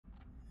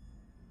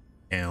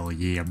Hell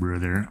yeah,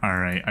 brother.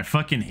 Alright, I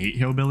fucking hate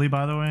Hillbilly,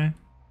 by the way.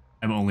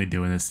 I'm only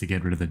doing this to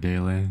get rid of the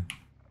daily.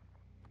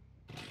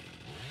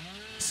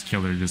 This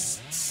killer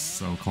just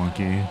so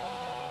clunky.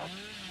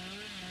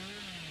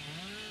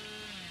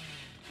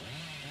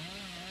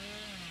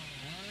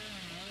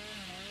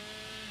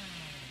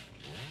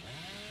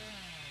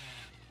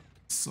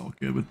 So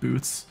good with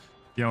boots.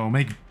 Yo,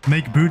 make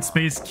boot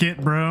space kit,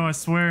 bro, I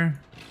swear.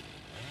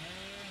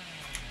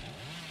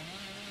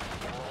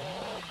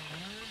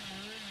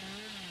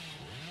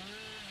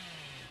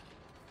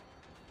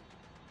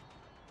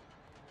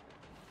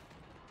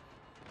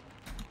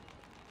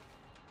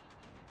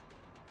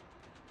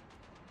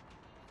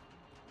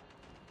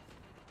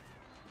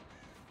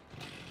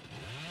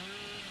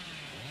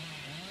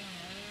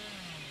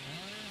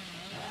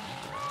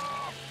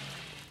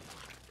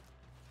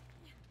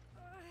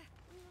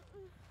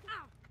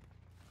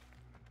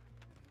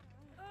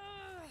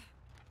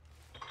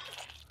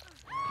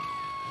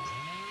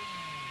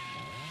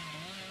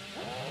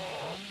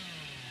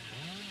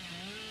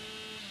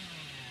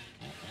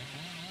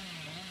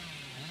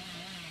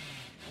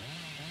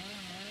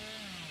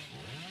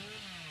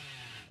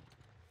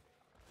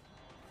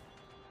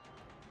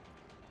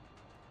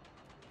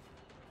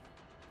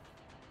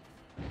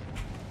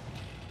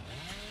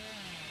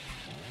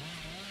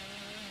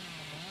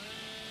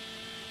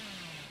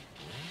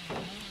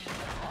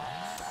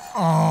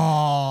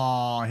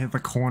 Oh, I hit the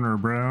corner,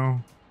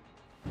 bro.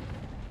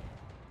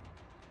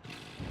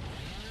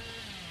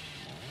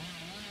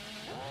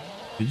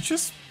 Did you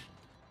just...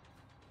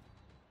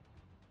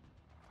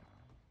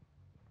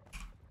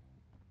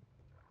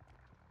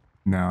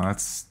 No,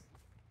 that's...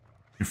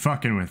 You're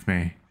fucking with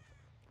me.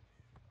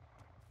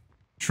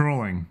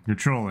 Trolling. You're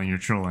trolling. You're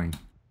trolling.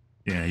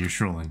 Yeah, you're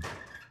trolling.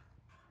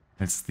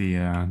 That's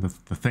the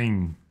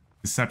thing.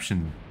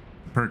 Deception.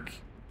 The perk.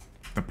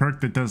 The perk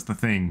that does the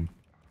thing.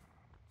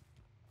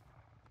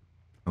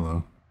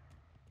 Hello.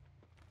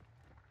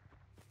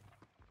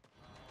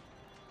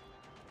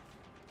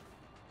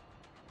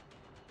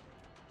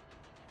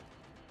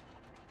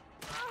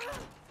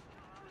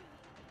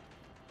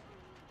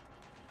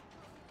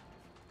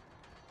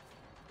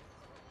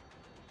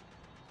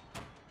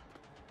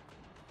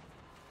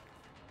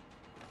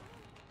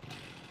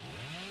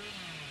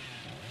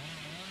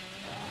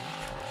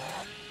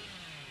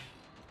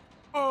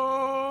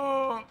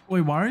 Oh,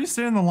 wait, why are you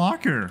staying in the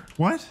locker?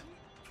 What?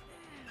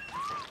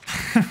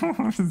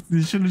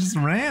 You should have just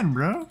ran,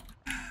 bro.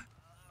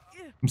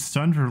 I'm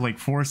stunned for like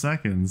 4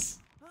 seconds.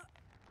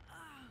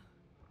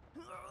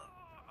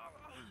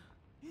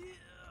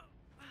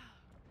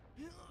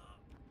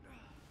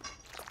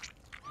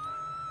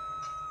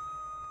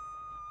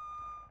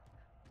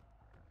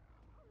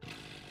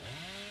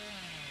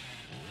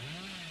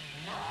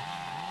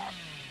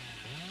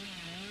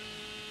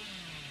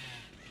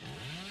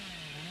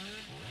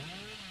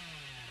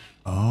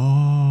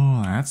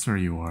 Oh, that's where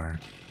you are.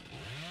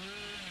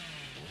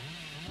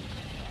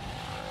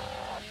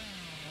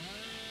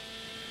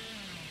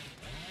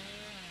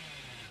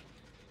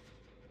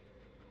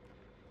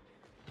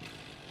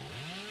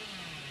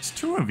 There's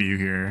 2 of you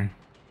here.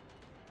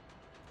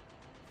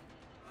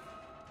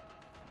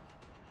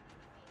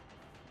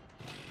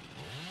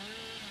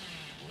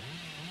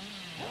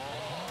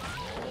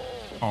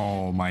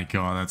 Oh my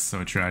god, that's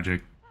so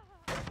tragic.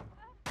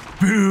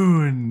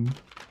 Boon!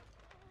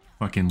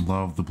 Fucking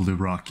love the blue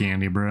rock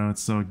candy, bro.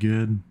 It's so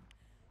good.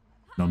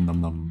 Num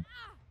num num.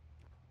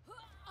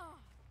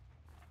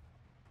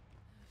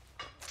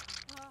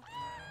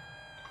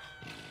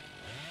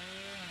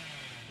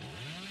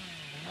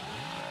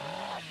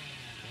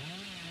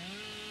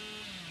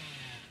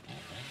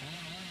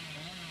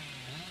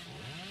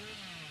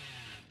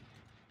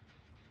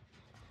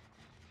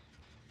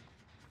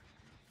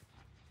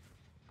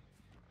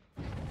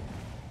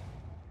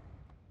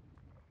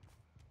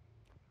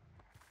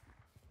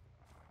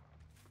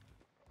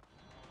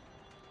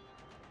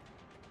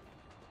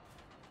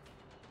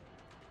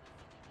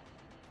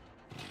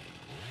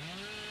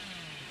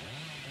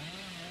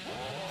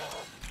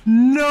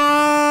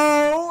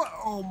 No!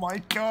 Oh my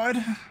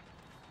god.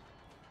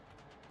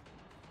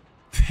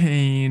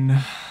 Pain.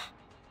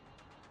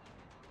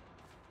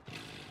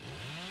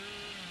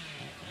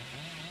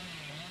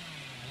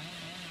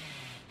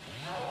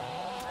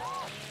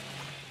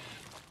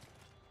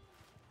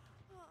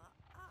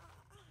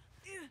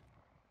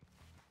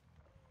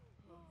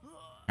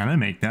 Can I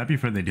make that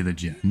before they do the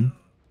gen?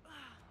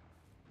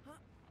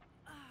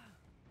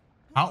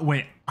 Oh,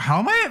 wait, how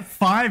am I at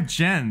 5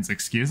 gens?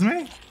 Excuse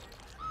me?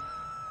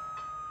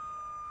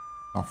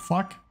 The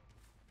fuck?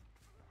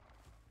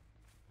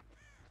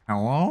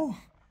 Hello?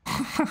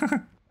 I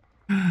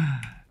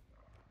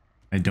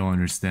don't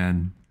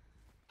understand.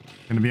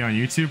 Gonna be on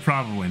YouTube?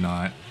 Probably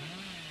not.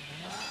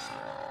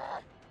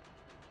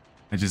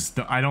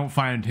 I don't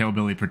find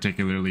Hillbilly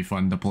particularly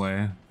fun to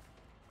play.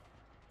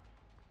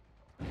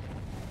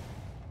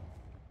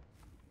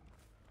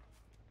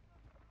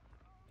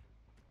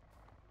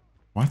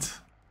 What?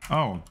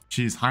 Oh,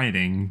 she's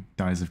hiding.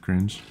 Dies of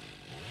cringe.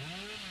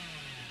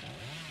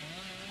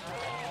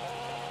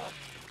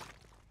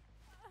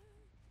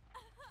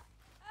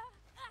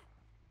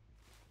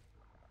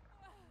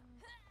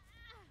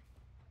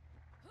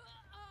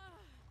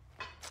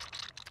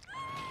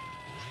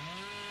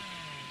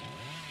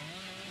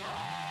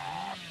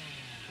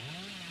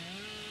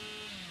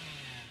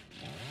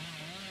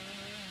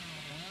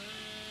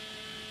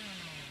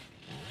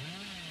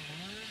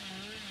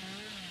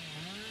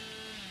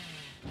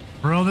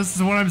 Bro, this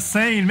is what I'm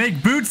saying.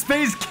 Make boot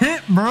space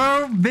kit,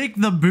 bro. Make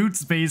the boot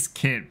space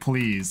kit,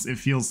 please. It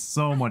feels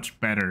so much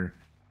better.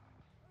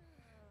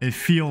 It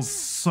feels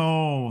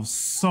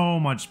so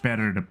much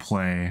better to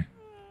play.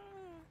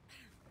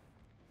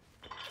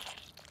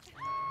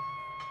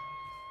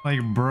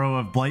 Like, bro,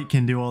 if Blight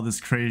can do all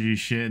this crazy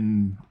shit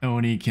and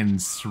Oni can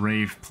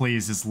strafe,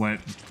 please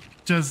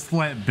just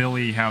let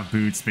Billy have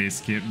boot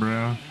space kit,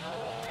 bro.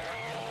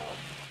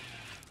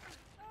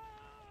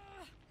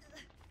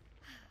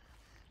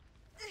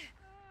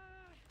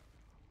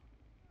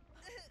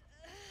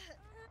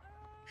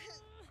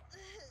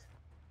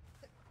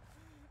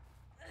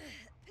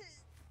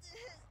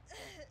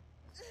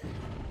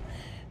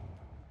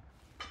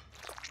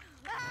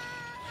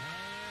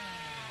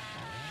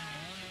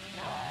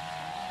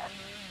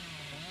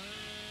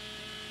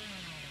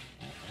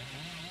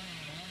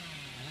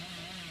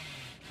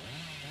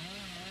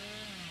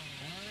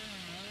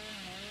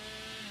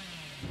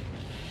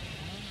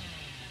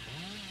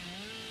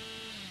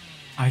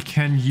 I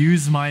can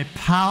use my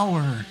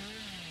power.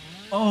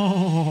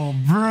 Oh,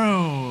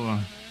 bro.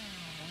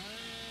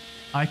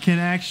 I can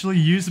actually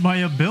use my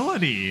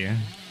ability.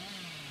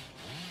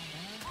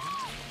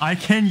 I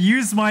can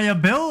use my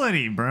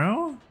ability,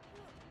 bro.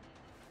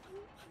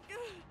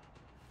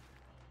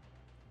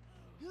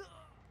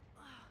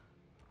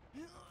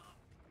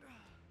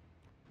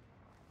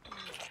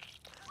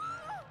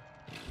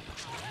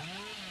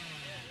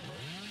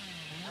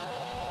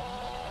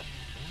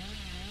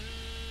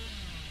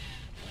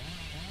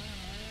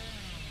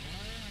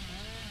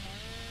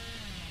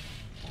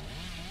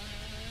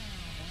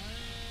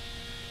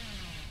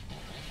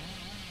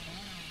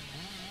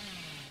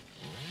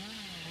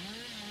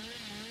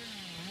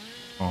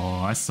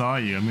 Oh, I saw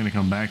you. I'm gonna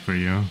come back for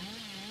you.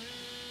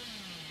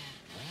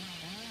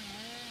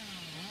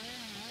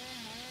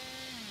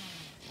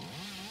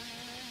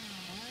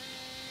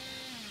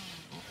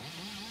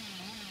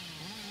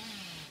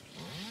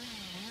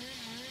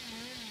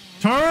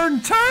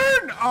 Turn!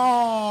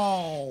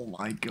 Oh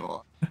my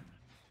god.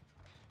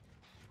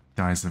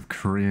 Guys of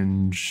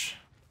cringe.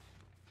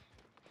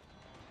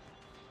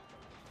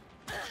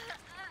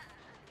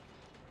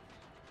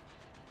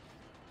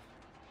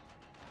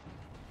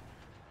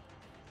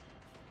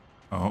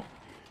 Oh.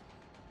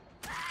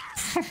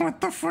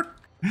 What the fuck?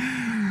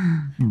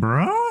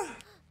 Bro?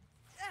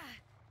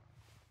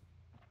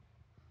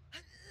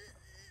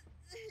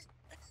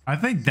 I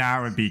think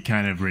that would be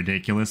kind of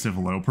ridiculous if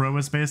low pro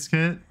was base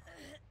kit.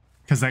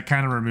 Because that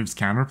kind of removes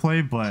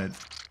counterplay, but...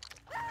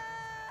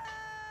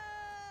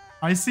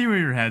 I see where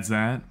your head's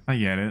at. I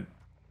get it.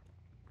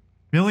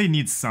 Billy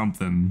needs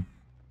something.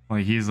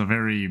 Like, he's a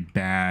very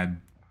bad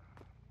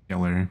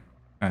killer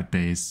at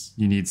base.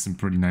 You need some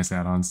pretty nice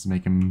add-ons to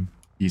make him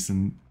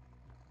decent.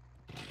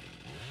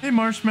 Hey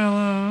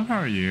Marshmallow, how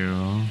are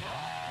you?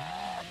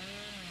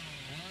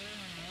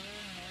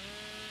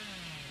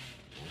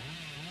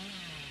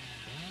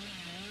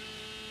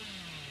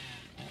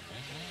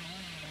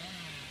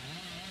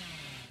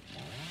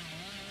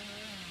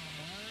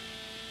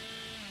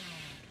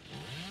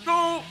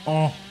 No!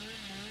 Oh,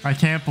 I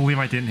can't believe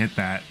I didn't hit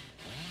that.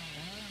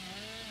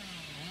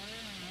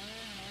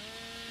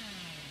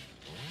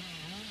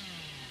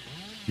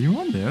 You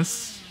want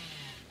this?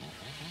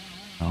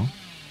 No.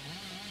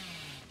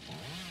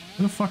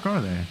 Where the fuck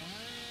are they?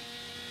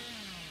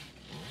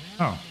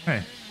 Oh,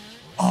 hey.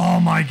 Oh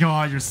my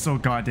god, you're so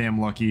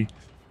goddamn lucky.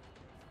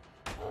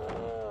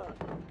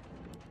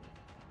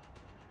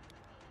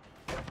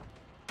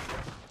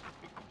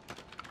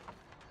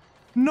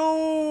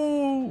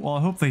 No! Well,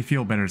 I hope they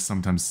feel better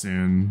sometime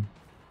soon.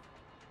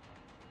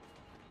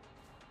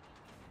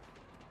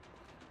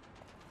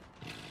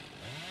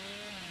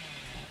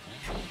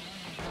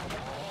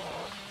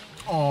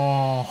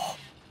 Oh.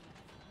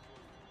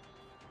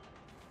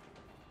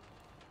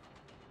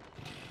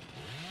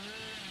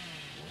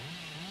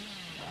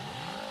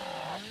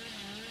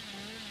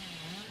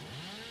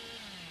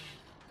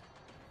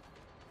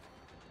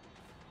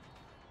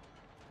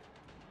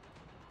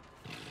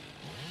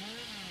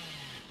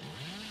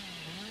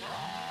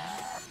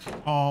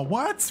 Oh,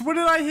 what? What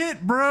did I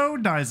hit, bro?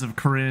 Dies of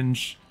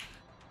cringe.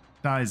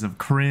 Dies of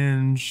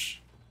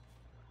cringe.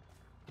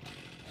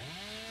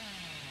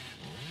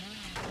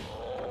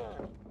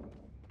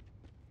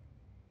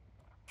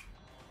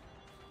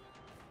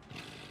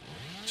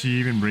 She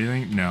even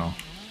breathing? No.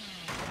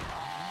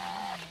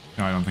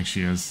 No, I don't think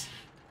she is.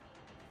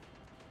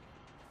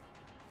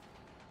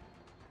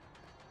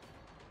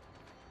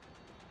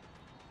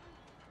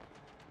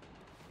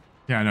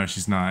 Yeah, no,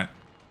 she's not.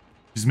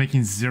 She's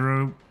making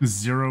zero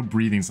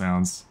breathing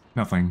sounds.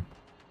 Nothing.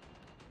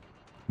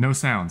 No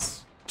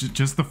sounds.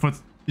 Just the foot.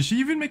 Is she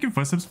even making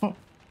footsteps?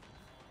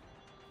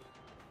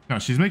 No,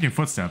 she's making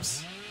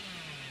footsteps.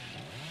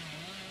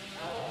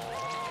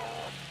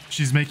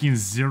 She's making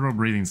zero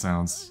breathing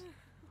sounds.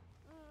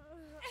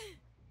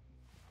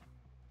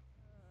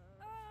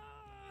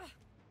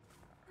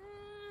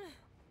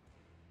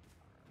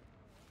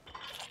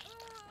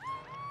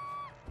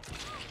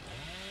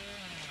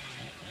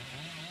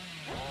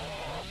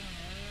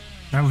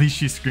 At least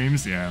she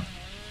screams, yeah.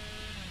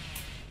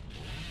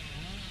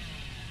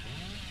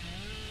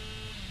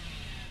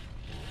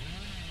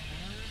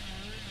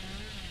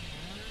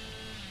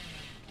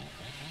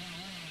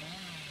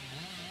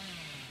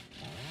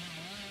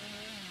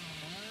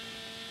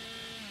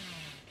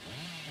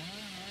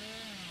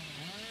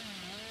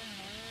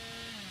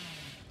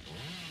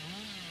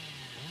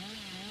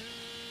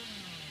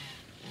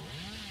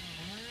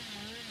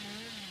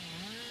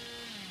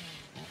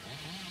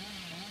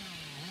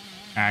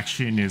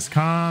 Action is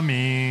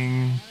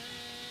coming.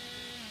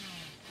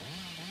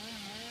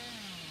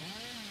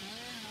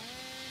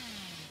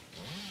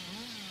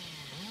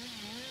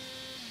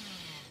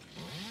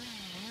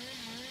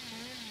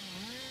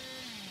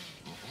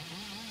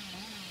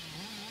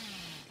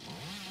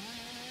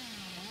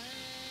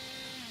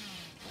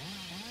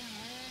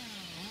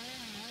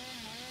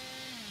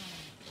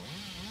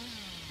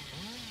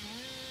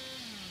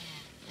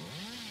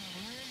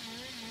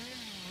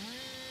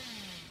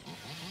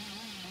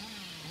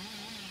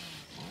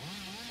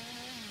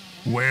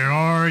 Where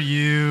are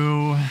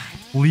you?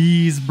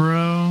 Please,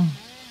 bro.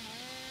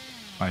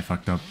 I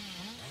fucked up.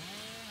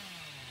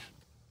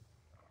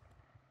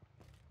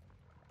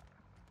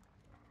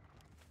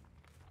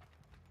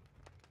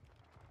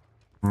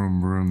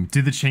 Vroom, vroom.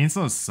 Dude, the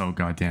chainsaw is so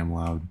goddamn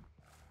loud.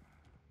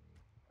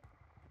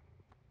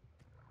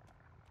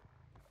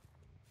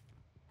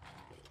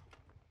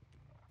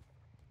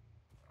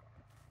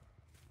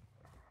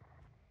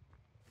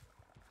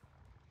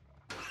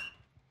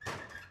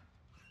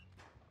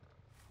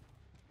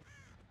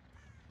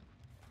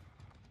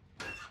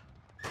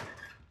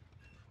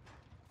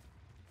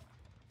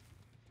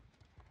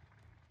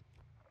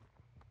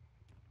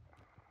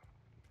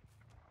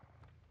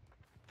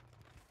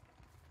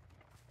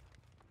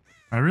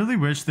 I really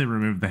wish they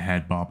removed the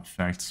head bop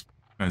effect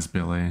as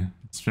Billy.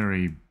 It's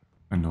very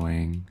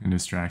annoying and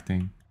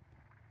distracting.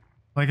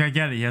 Like, I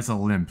get it, he has a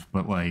limp,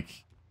 but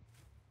like...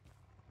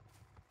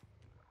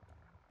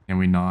 Can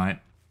we not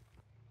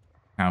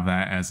have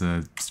that as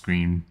a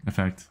screen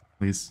effect,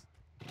 please?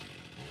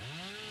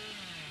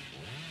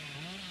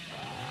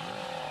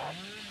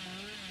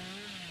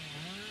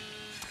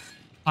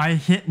 I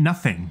hit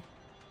nothing.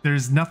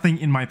 There's nothing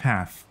in my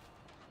path.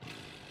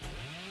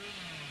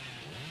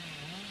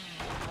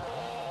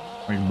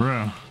 Like,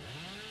 bro.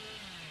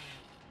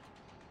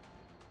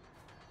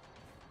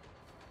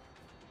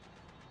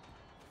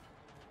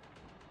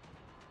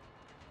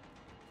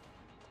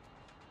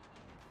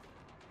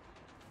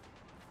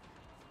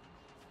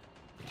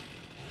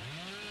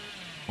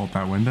 Hold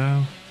that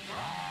window.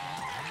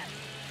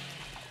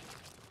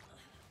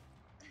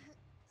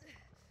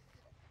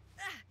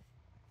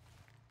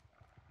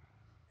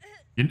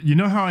 You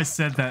know how I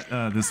said that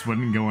this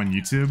wouldn't go on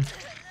YouTube?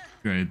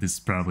 This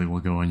probably will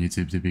go on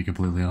YouTube, to be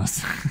completely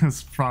honest.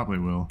 This probably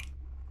will.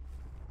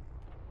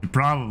 It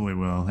probably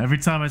will. Every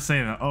time I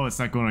say that, oh, it's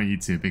not going on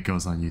YouTube, it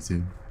goes on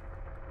YouTube.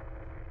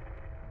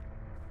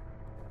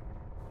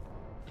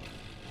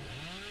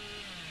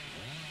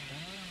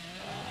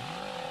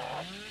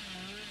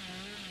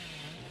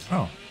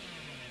 Oh.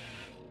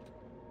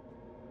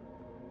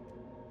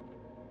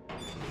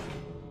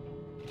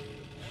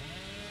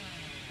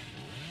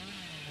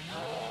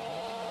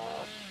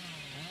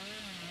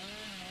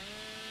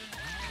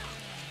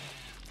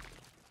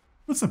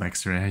 What's up,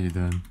 X-Ray? How you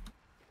doing?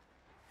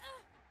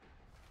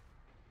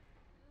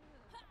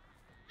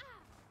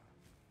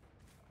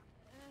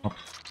 Oh.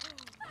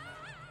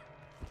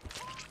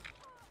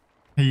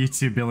 Hey, you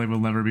too, Billy will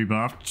never be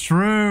buffed.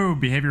 True!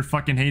 Behavior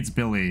fucking hates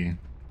Billy.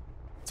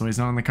 So he's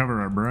not on the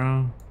cover art,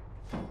 bro.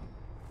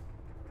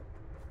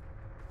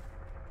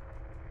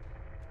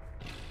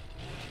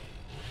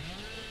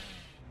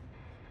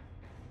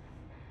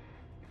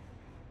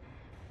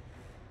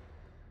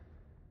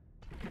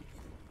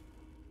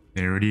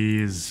 There it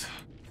is.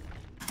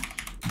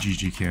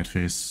 GG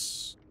Catface.